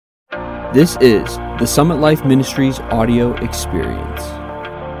This is the Summit Life Ministries audio experience.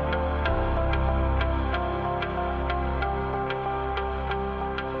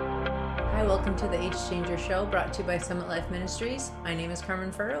 Hi, welcome to the Age Changer Show, brought to you by Summit Life Ministries. My name is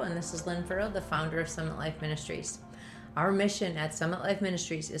Carmen Furrow, and this is Lynn Furrow, the founder of Summit Life Ministries. Our mission at Summit Life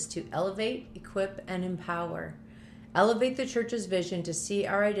Ministries is to elevate, equip, and empower. Elevate the church's vision to see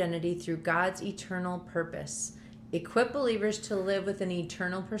our identity through God's eternal purpose. Equip believers to live with an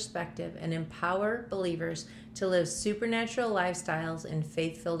eternal perspective, and empower believers to live supernatural lifestyles in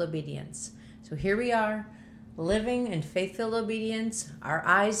faith-filled obedience. So here we are, living in faith-filled obedience, our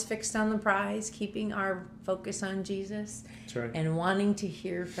eyes fixed on the prize, keeping our focus on Jesus. That's right. And wanting to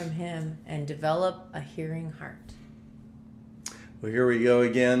hear from Him and develop a hearing heart. Well, here we go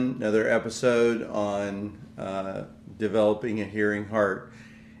again, another episode on developing a hearing heart.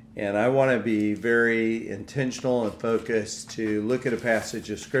 And I want to be very intentional and focused to look at a passage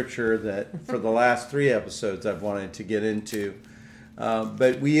of Scripture that for the last 3 episodes I've wanted to get into.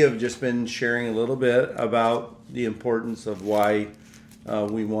 But we have just been sharing a little bit about the importance of why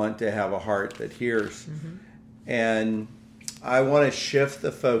we want to have a heart that hears. Mm-hmm. And I want to shift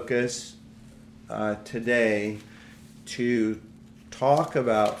the focus today to talk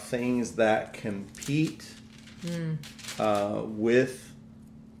about things that compete with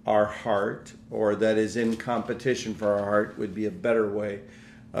our heart, or that is in competition for our heart, would be a better way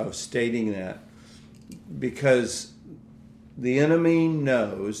of stating that. Because the enemy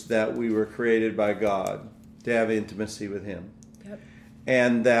knows that we were created by God to have intimacy with Him. Yep.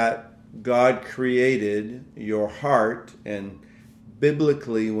 And that God created your heart, and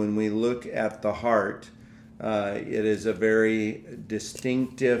biblically when we look at the heart, it is a very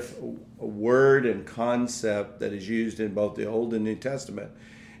distinctive word and concept that is used in both the Old and New Testament.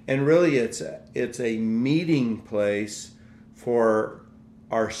 And really it's a meeting place for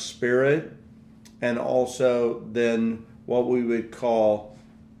our spirit, and also then what we would call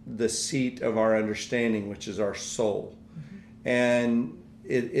the seat of our understanding, which is our soul. Mm-hmm. And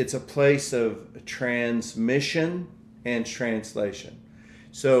it's a place of transmission and translation.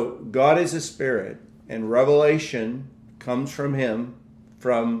 So God is a spirit, and revelation comes from Him,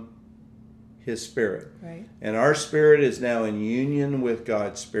 from His Spirit. Right. And our spirit is now in union with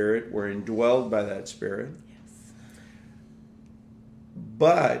God's Spirit. We're indwelled by that Spirit. Yes.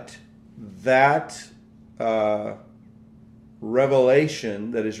 But that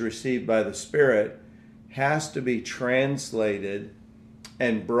revelation that is received by the Spirit has to be translated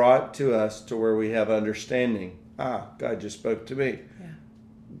and brought to us to where we have understanding. God just spoke to me. Yeah.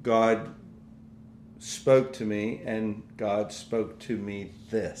 God spoke to me, and God spoke to me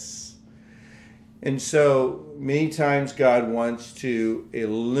this. And so many times God wants to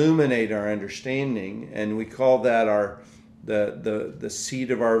illuminate our understanding, and we call that the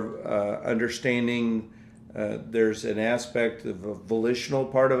seat of our understanding. There's an aspect of a volitional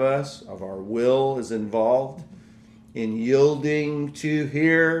part of us, of our will is involved in yielding to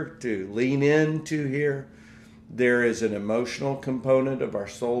hear, to lean in to hear. There is an emotional component of our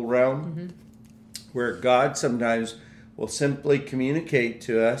soul realm, where God sometimes will simply communicate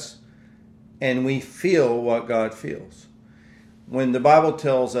to us, and we feel what God feels. When the Bible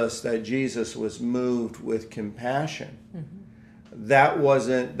tells us that Jesus was moved with compassion, that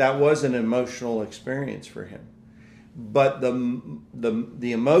wasn't an emotional experience for Him. But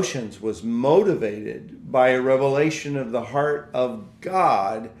the emotions was motivated by a revelation of the heart of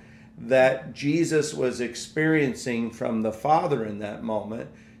God that Jesus was experiencing from the Father in that moment.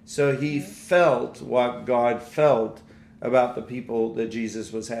 So He felt what God felt about the people that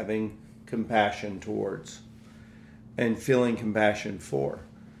Jesus was having compassion towards and feeling compassion for.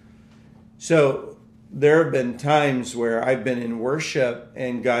 So there have been times where I've been in worship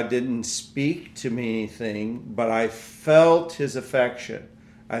and God didn't speak to me anything, but I felt His affection.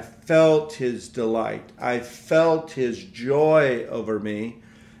 I felt His delight. I felt His joy over me.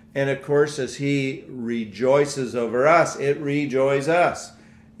 And of course, as He rejoices over us, it rejoices us.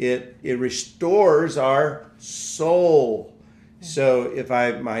 It restores our soul. So if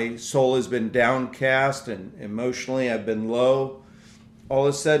my soul has been downcast and emotionally I've been low, all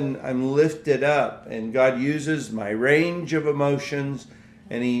of a sudden I'm lifted up, and God uses my range of emotions,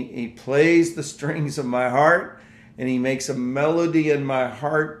 and He plays the strings of my heart, and He makes a melody in my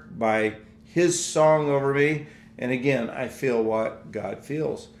heart by His song over me. And again, I feel what God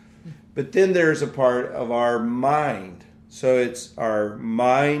feels. But then there's a part of our mind. So it's our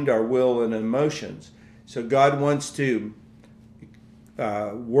mind, our will, and emotions. So God wants to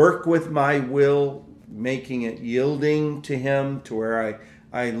work with my will, making it yielding to Him, to where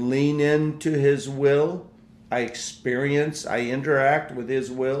I lean into His will, I experience, I interact with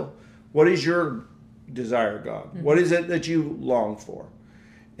His will, What is your desire, God? Mm-hmm. What is it that you long for?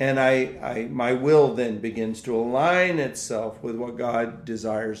 And my will then begins to align itself with what God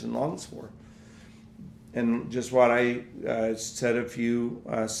desires and longs for. And just what I said a few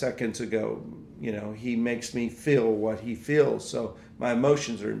seconds ago, he makes me feel what he feels. So my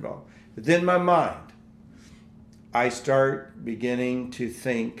emotions are involved. But then my mind, I start beginning to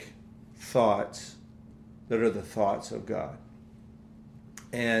think thoughts that are the thoughts of God.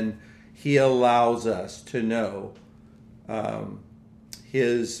 And he allows us to know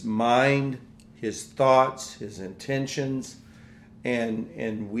his mind, his thoughts, his intentions,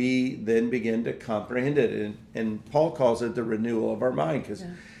 and we then begin to comprehend it. And Paul calls it the renewal of our mind, because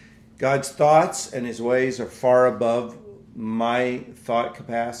God's thoughts and his ways are far above my thought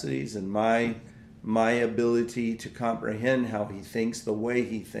capacities and my ability to comprehend how he thinks, the way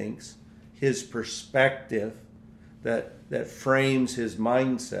he thinks, his perspective that frames his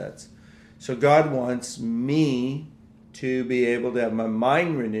mindsets. So God wants me to be able to have my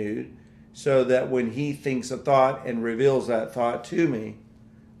mind renewed, so that when he thinks a thought and reveals that thought to me,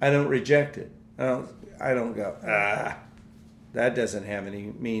 I don't reject it. I don't go, that doesn't have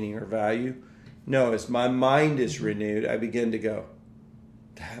any meaning or value. No, as my mind is renewed, I begin to go,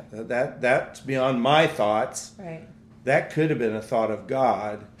 that's beyond my thoughts. Right. That could have been a thought of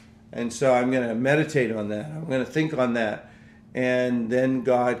God. And so I'm going to meditate on that. I'm going to think on that. And then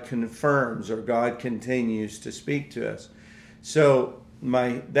God confirms, or God continues to speak to us. So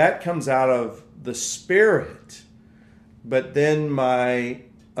that comes out of the Spirit, but then my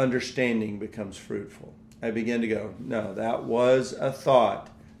understanding becomes fruitful. I begin to go, no, that was a thought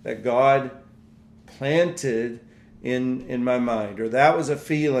that God planted in my mind, or that was a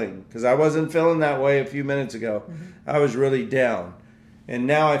feeling, because I wasn't feeling that way a few minutes ago. Mm-hmm. I was really down, and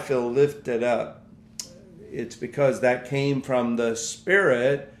now I feel lifted up. It's because that came from the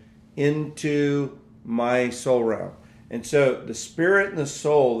Spirit into my soul realm. And so the Spirit and the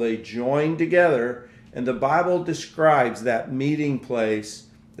soul, they join together, and the Bible describes that meeting place,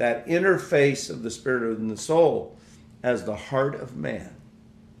 that interface of the Spirit and the soul, as the heart of man.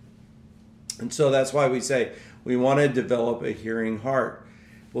 And so that's why we say we want to develop a hearing heart.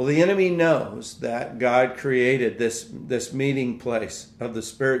 Well, the enemy knows that God created this meeting place of the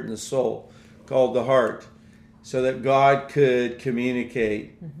Spirit and the soul called the heart, so that God could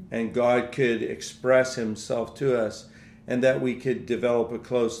communicate and God could express himself to us, and that we could develop a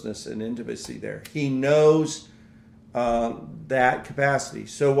closeness and intimacy there. He knows that capacity.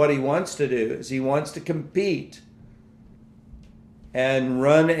 So what he wants to do is he wants to compete and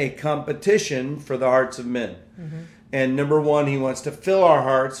run a competition for the hearts of men. Mm-hmm. And number one, he wants to fill our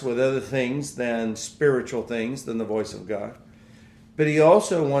hearts with other things than spiritual things, than the voice of God. But he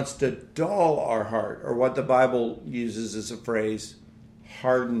also wants to dull our heart, or what the Bible uses as a phrase,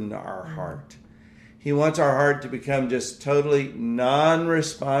 harden our heart. He wants our heart to become just totally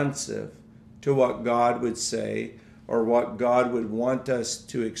non-responsive to what God would say or what God would want us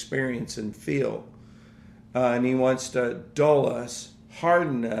to experience and feel. And he wants to dull us,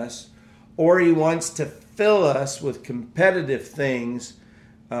 harden us, or he wants to fill us with competitive things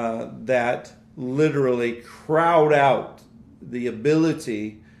that literally crowd out the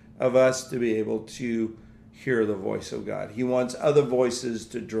ability of us to be able to hear the voice of God. He wants other voices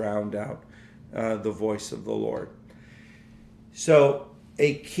to drown out the voice of the Lord. So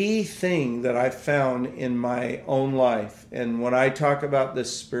a key thing that I found in my own life, and when I talk about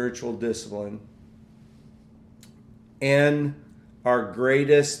this spiritual discipline, and our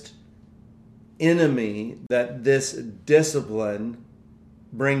greatest enemy that this discipline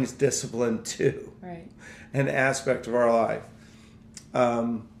brings discipline to, right, an aspect of our life.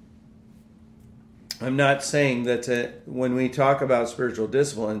 I'm not saying that when we talk about spiritual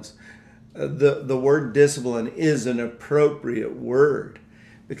disciplines, the word discipline is an appropriate word,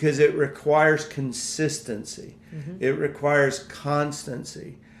 because it requires consistency. Mm-hmm. It requires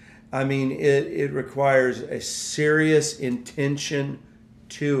constancy. I mean, it requires a serious intention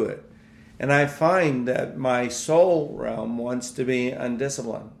to it. And I find that my soul realm wants to be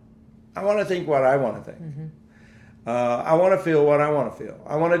undisciplined. I want to think what I want to think. Mm-hmm. I want to feel what I want to feel.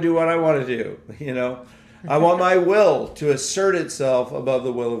 I want to do what I want to do. You know, I want my will to assert itself above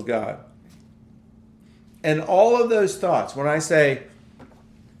the will of God. And all of those thoughts, when I say,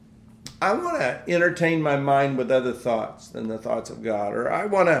 I want to entertain my mind with other thoughts than the thoughts of God, or I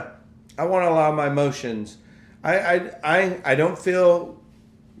want to allow my emotions. I don't feel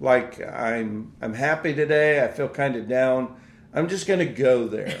like I'm happy today. I feel kind of down. I'm just going to go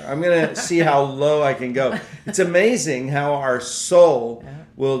there. I'm going to see how low I can go. It's amazing how our soul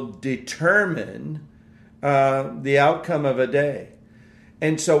will determine the outcome of a day.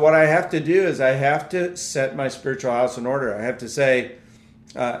 And so what I have to do is I have to set my spiritual house in order. I have to say,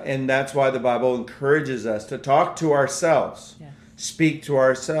 and that's why the Bible encourages us to talk to ourselves, speak to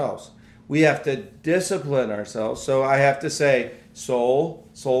ourselves. We have to discipline ourselves. So I have to say, soul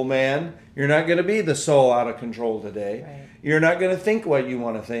man, you're not going to be the soul out of control today. Right. You're not going to think what you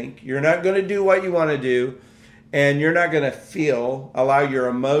want to think. You're not going to do what you want to do. And you're not going to allow your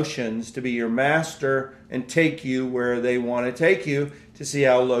emotions to be your master and take you where they want to take you to see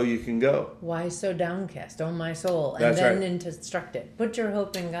how low you can go. Why so downcast, oh my soul? And That's then right. instruct it. Put your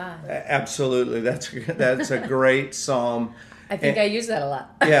hope in God. Absolutely. That's a great psalm. I think I use that a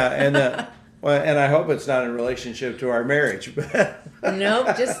lot. Yeah, and I hope it's not in relationship to our marriage.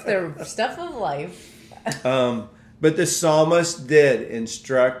 Nope, just the stuff of life. But the psalmist did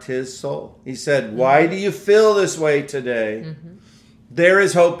instruct his soul. He said, why do you feel this way today? Mm-hmm. There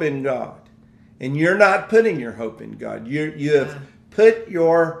is hope in God. And you're not putting your hope in God. You have put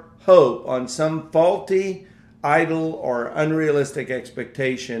your hope on some faulty, idle, or unrealistic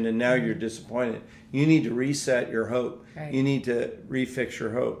expectation, and now you're disappointed. You need to reset your hope. Right. You need to refix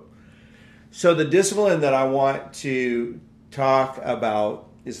your hope. So the discipline that I want to talk about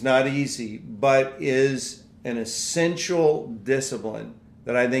is not easy, but is an essential discipline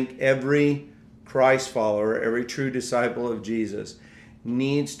that I think every Christ follower, every true disciple of Jesus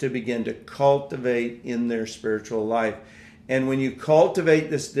needs to begin to cultivate in their spiritual life. And when you cultivate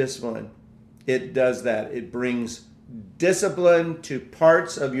this discipline, it does that. It brings discipline to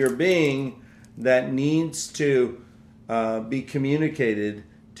parts of your being that needs to be communicated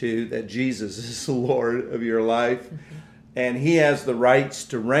to, that Jesus is the Lord of your life. Mm-hmm. And he has the rights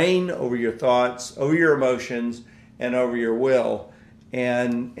to reign over your thoughts, over your emotions, and over your will.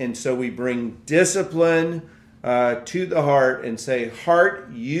 And so we bring discipline to the heart and say, heart,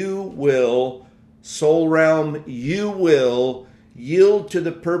 you will, soul realm, you will yield to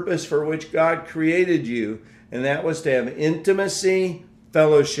the purpose for which God created you. And that was to have intimacy,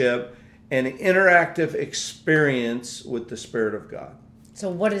 fellowship, and interactive experience with the Spirit of God. So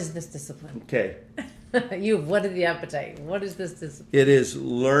what is this discipline? Okay. What is the appetite? What is this discipline? It is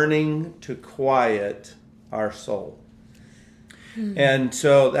learning to quiet our soul. Mm-hmm. And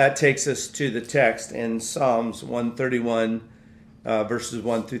so that takes us to the text in Psalms 131, verses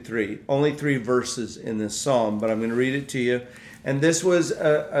 1 through 3. Only 3 verses in this psalm, but I'm going to read it to you. And this was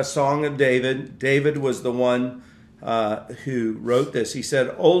a song of David. David was the one who wrote this. He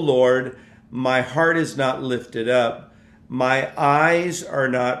said, O Lord, my heart is not lifted up. My eyes are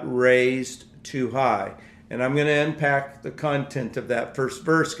not raised too high. And I'm going to unpack the content of that first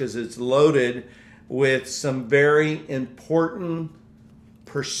verse because it's loaded with some very important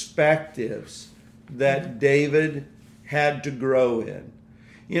perspectives that David had to grow in.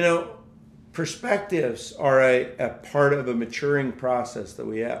 You know, perspectives are a part of a maturing process that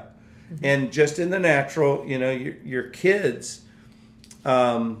we have. Mm-hmm. And just in the natural, you know, your kids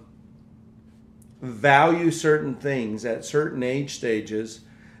value certain things at certain age stages,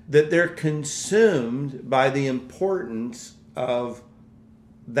 that they're consumed by the importance of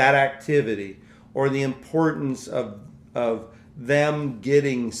that activity or the importance of them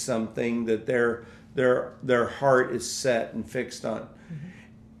getting something that their heart is set and fixed on. Mm-hmm.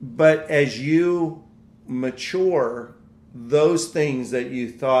 But as you mature, those things that you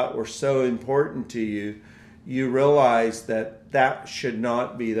thought were so important to you, you realize that should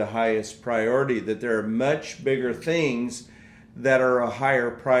not be the highest priority, that there are much bigger things that are a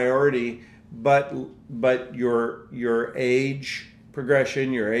higher priority, but your age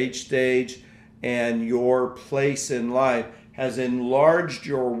progression, your age stage, and your place in life has enlarged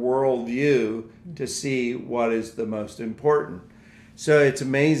your worldview to see what is the most important. So it's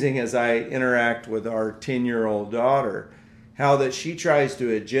amazing as I interact with our 10-year-old daughter, how that she tries to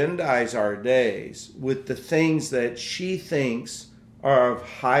agendize our days with the things that she thinks are of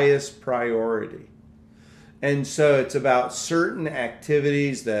highest priority. And so it's about certain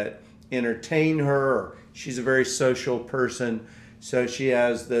activities that entertain her. She's a very social person, so she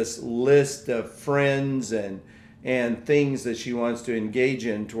has this list of friends and things that she wants to engage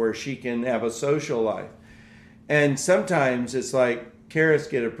in to where she can have a social life. And sometimes it's like, Karis,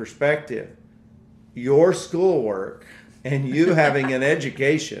 get a perspective. Your schoolwork and you having an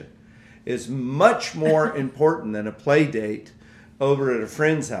education is much more important than a play date over at a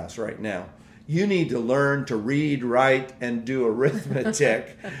friend's house right now. You need to learn to read, write, and do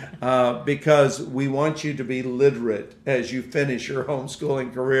arithmetic because we want you to be literate as you finish your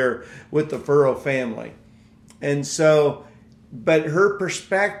homeschooling career with the Furrow family. And so, but her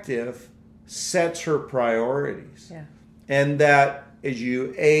perspective sets her priorities. Yeah. And that as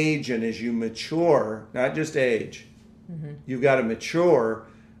you age and as you mature, not just age, You've got to mature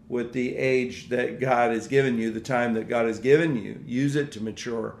with the age that God has given you, the time that God has given you. Use it to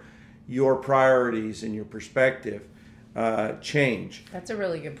mature. Your priorities and your perspective change. That's a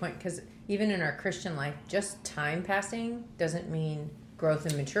really good point, because even in our Christian life, just time passing doesn't mean growth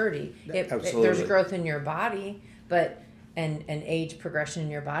and maturity. Absolutely. There's growth in your body, and age progression in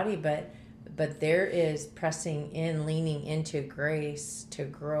your body, but there is pressing in, leaning into grace to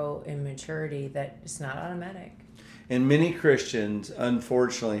grow in maturity that is not automatic. And many Christians,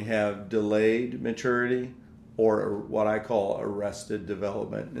 unfortunately, have delayed maturity, or what I call arrested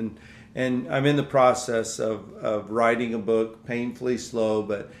development. And I'm in the process of writing a book, painfully slow,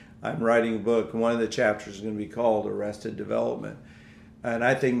 but I'm writing a book. And one of the chapters is going to be called Arrested Development. And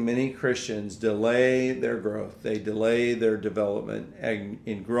I think many Christians delay their growth. They delay their development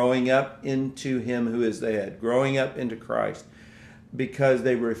in growing up into Him who is the head, growing up into Christ, because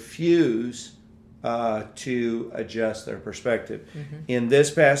they refuse to adjust their perspective. In this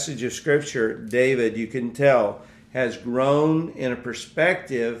passage of Scripture, David, you can tell, has grown in a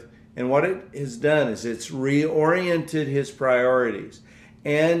perspective, and what it has done is it's reoriented his priorities,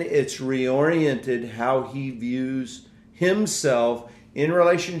 and it's reoriented how he views himself in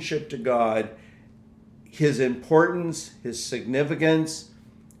relationship to God, his importance, his significance,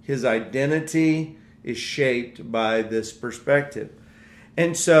 his identity is shaped by this perspective.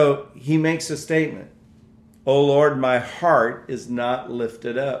 And so he makes a statement, "O Lord, my heart is not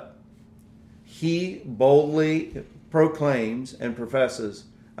lifted up." He boldly proclaims and professes,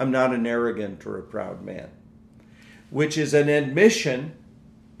 "I'm not an arrogant or a proud man," which is an admission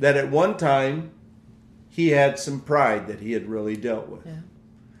that at one time he had some pride that he had really dealt with. Yeah.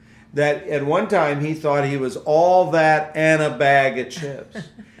 That at one time he thought he was all that and a bag of chips.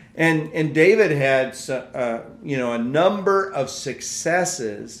 And David had a number of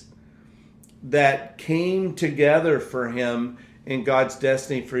successes that came together for him in God's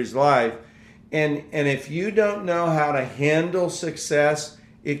destiny for his life. And if you don't know how to handle success,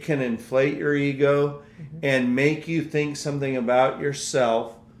 it can inflate your ego and make you think something about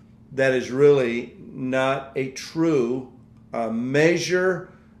yourself that is really not a true measure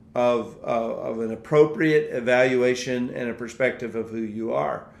of an appropriate evaluation and a perspective of who you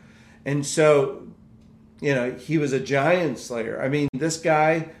are. And so, he was a giant slayer. I mean, this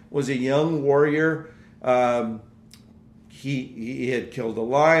guy was a young warrior. He had killed a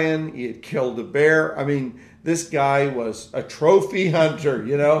lion. He had killed a bear. I mean, this guy was a trophy hunter,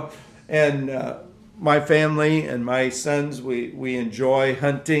 And my family and my sons, we enjoy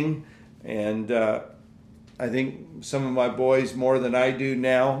hunting. And I think some of my boys more than I do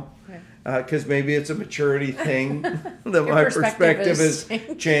now, because maybe it's a maturity thing that my perspective has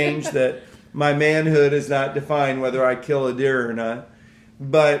changed, that my manhood is not defined whether I kill a deer or not.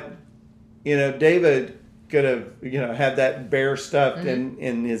 But, David could have, had that bear stuffed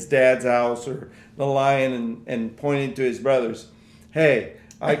in his dad's house, or the lion, and pointed to his brothers, "Hey,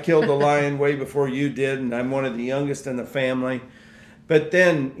 I killed the lion way before you did, and I'm one of the youngest in the family." But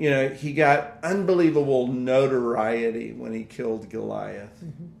then, he got unbelievable notoriety when he killed Goliath.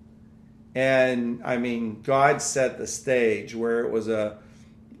 And, I mean, God set the stage where it was a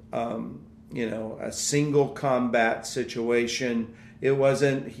single combat situation. It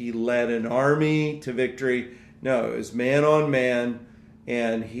wasn't he led an army to victory. No, it was man on man,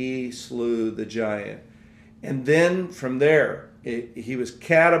 and he slew the giant. And then from there, he was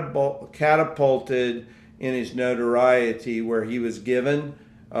catapulted in his notoriety, where he was given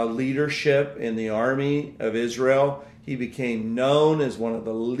leadership in the army of Israel. He became known as one of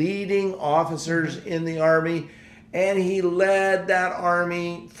the leading officers in the army, and he led that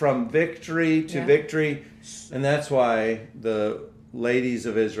army from victory to victory. And that's why the ladies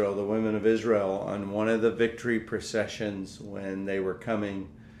of Israel, the women of Israel, on one of the victory processions when they were coming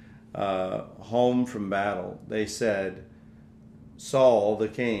home from battle, they said, "Saul, the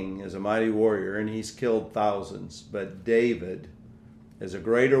king, is a mighty warrior, and he's killed thousands. But David is a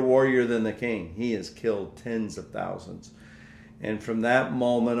greater warrior than the king. He has killed tens of thousands." And from that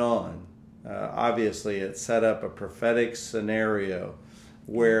moment on, obviously it set up a prophetic scenario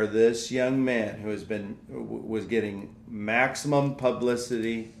where this young man who was getting maximum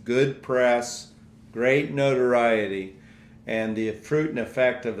publicity, good press, great notoriety, and the fruit and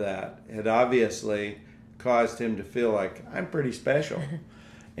effect of that had obviously caused him to feel like, I'm pretty special.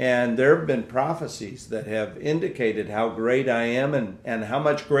 And there have been prophecies that have indicated how great I am and how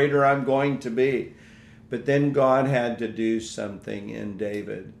much greater I'm going to be. But then God had to do something in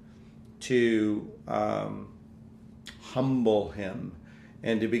David to humble him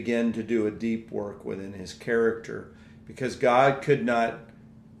and to begin to do a deep work within his character, because God could not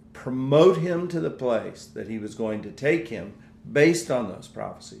promote him to the place that he was going to take him based on those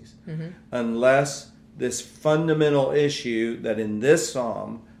prophecies, unless this fundamental issue that in this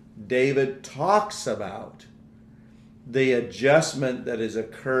psalm David talks about, the adjustment that has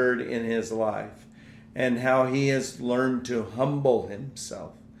occurred in his life and how he has learned to humble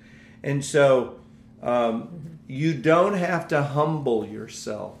himself. And so you don't have to humble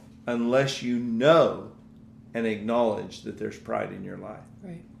yourself unless you know and acknowledge that there's pride in your life.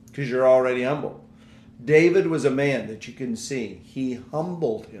 Right. Because you're already humble. David was a man that you can see. He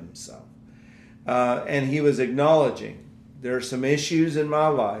humbled himself. And he was acknowledging there are some issues in my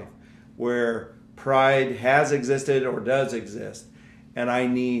life where pride has existed or does exist. And I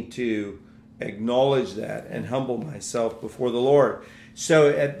need to acknowledge that and humble myself before the Lord. So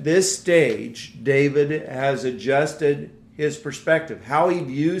at this stage, David has adjusted his perspective, how he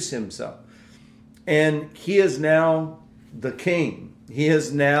views himself. And he is now the king. He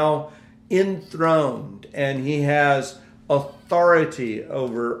is now enthroned, and he has authority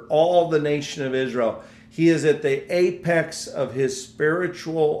over all the nation of Israel. He is at the apex of his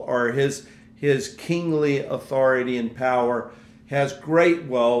spiritual or his kingly authority and power, has great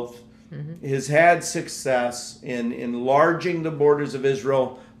wealth, has had success in enlarging the borders of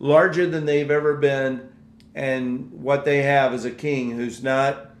Israel, larger than they've ever been. And what they have is a king who's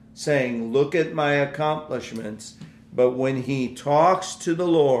not saying, look at my accomplishments. But when he talks to the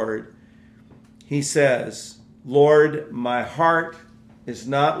Lord, he says, Lord, my heart is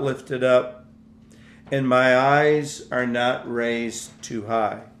not lifted up, and my eyes are not raised too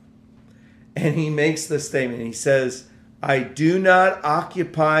high. And he makes the statement. He says, I do not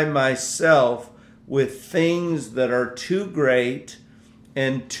occupy myself with things that are too great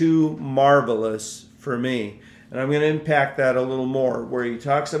and too marvelous for me. And I'm going to unpack that a little more, where he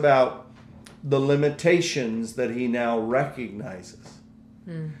talks about the limitations that he now recognizes.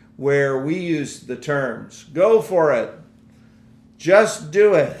 Where we use the terms, go for it, just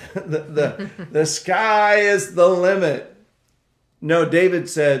do it, the sky is the limit. No, David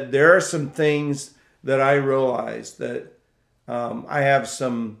said, there are some things that I realize that I have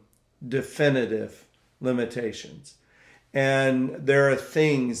some definitive limitations. And there are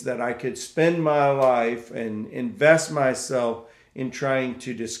things that I could spend my life and invest myself in trying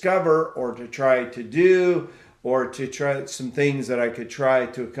to discover or to try to do, or to try some things that I could try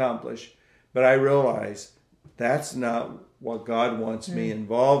to accomplish. But I realize that's not what God wants me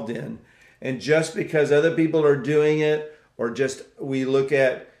involved in. And just because other people are doing it, or just we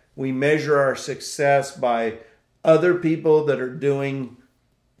measure our success by other people that are doing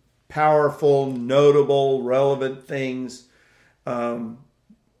powerful, notable, relevant things, I'm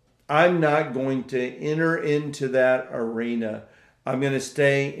not going to enter into that arena. I'm going to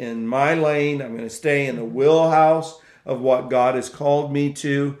stay in my lane. I'm going to stay in the wheelhouse of what God has called me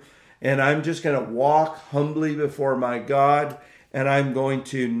to. And I'm just going to walk humbly before my God. And I'm going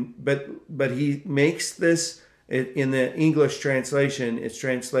to, but he makes this, in the English translation, it's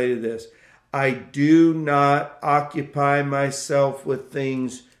translated this: I do not occupy myself with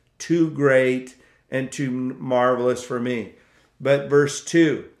things too great and too marvelous for me. But verse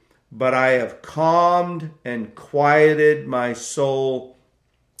 2, but I have calmed and quieted my soul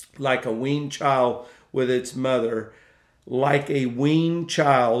like a weaned child with its mother. Like a weaned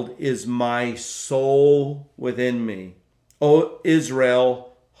child is my soul within me. O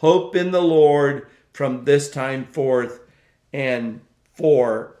Israel, hope in the Lord from this time forth and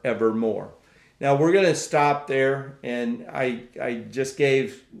forevermore. Now we're going to stop there, and I just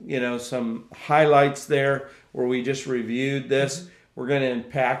gave some highlights there where we just reviewed this. We're going to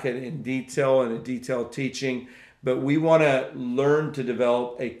unpack it in detail in a detailed teaching, but we want to learn to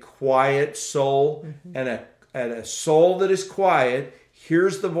develop a quiet soul, and a soul that is quiet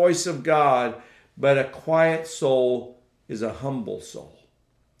hears the voice of God, but a quiet soul is a humble soul.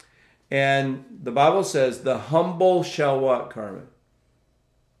 And the Bible says the humble shall what, Carmen?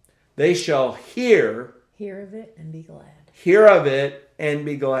 They shall hear of it and be glad. Hear of it and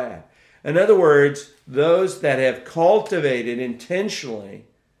be glad. In other words, those that have cultivated intentionally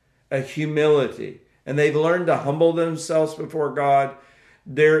a humility, and they've learned to humble themselves before God,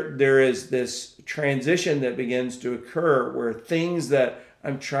 there is this transition that begins to occur where things that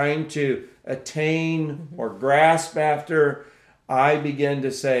I'm trying to attain or grasp after, I begin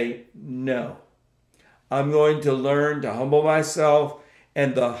to say, no. I'm going to learn to humble myself.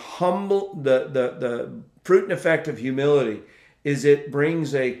 And the fruit and effect of humility is it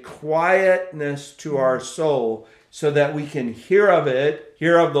brings a quietness to our soul so that we can hear of it,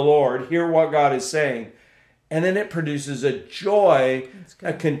 hear of the Lord, hear what God is saying. And then it produces a joy,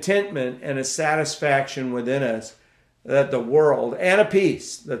 a contentment, and a satisfaction within us that the world, and a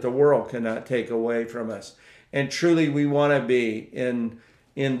peace that the world cannot take away from us. And truly, we want to be in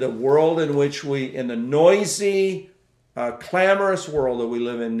the world in which in the noisy, clamorous world that we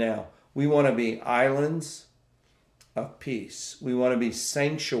live in now. We want to be islands of peace. We want to be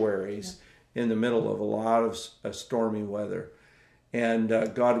sanctuaries in the middle of a lot of stormy weather. And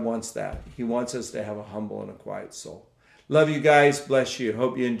God wants that. He wants us to have a humble and a quiet soul. Love you guys. Bless you.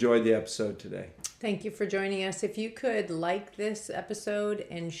 Hope you enjoyed the episode today. Thank you for joining us. If you could like this episode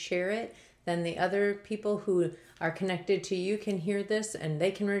and share it, then the other people who are connected to you can hear this and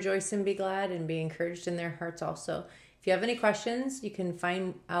they can rejoice and be glad and be encouraged in their hearts also. If you have any questions, you can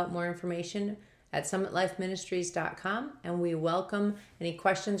find out more information at summitlifeministries.com, and we welcome any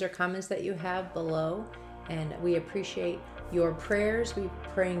questions or comments that you have below. And we appreciate your prayers. We're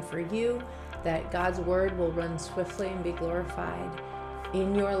praying for you that God's word will run swiftly and be glorified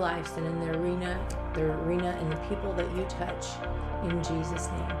in your lives and in the arena and the people that you touch. In Jesus'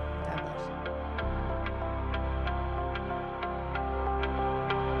 name, God bless.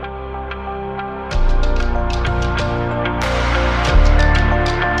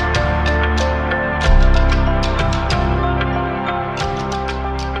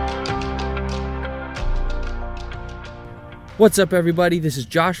 What's up, everybody? This is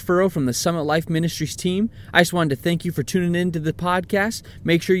Josh Furrow from the Summit Life Ministries team. I just wanted to thank you for tuning in to the podcast.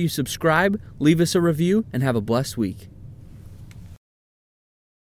 Make sure you subscribe, leave us a review, and have a blessed week.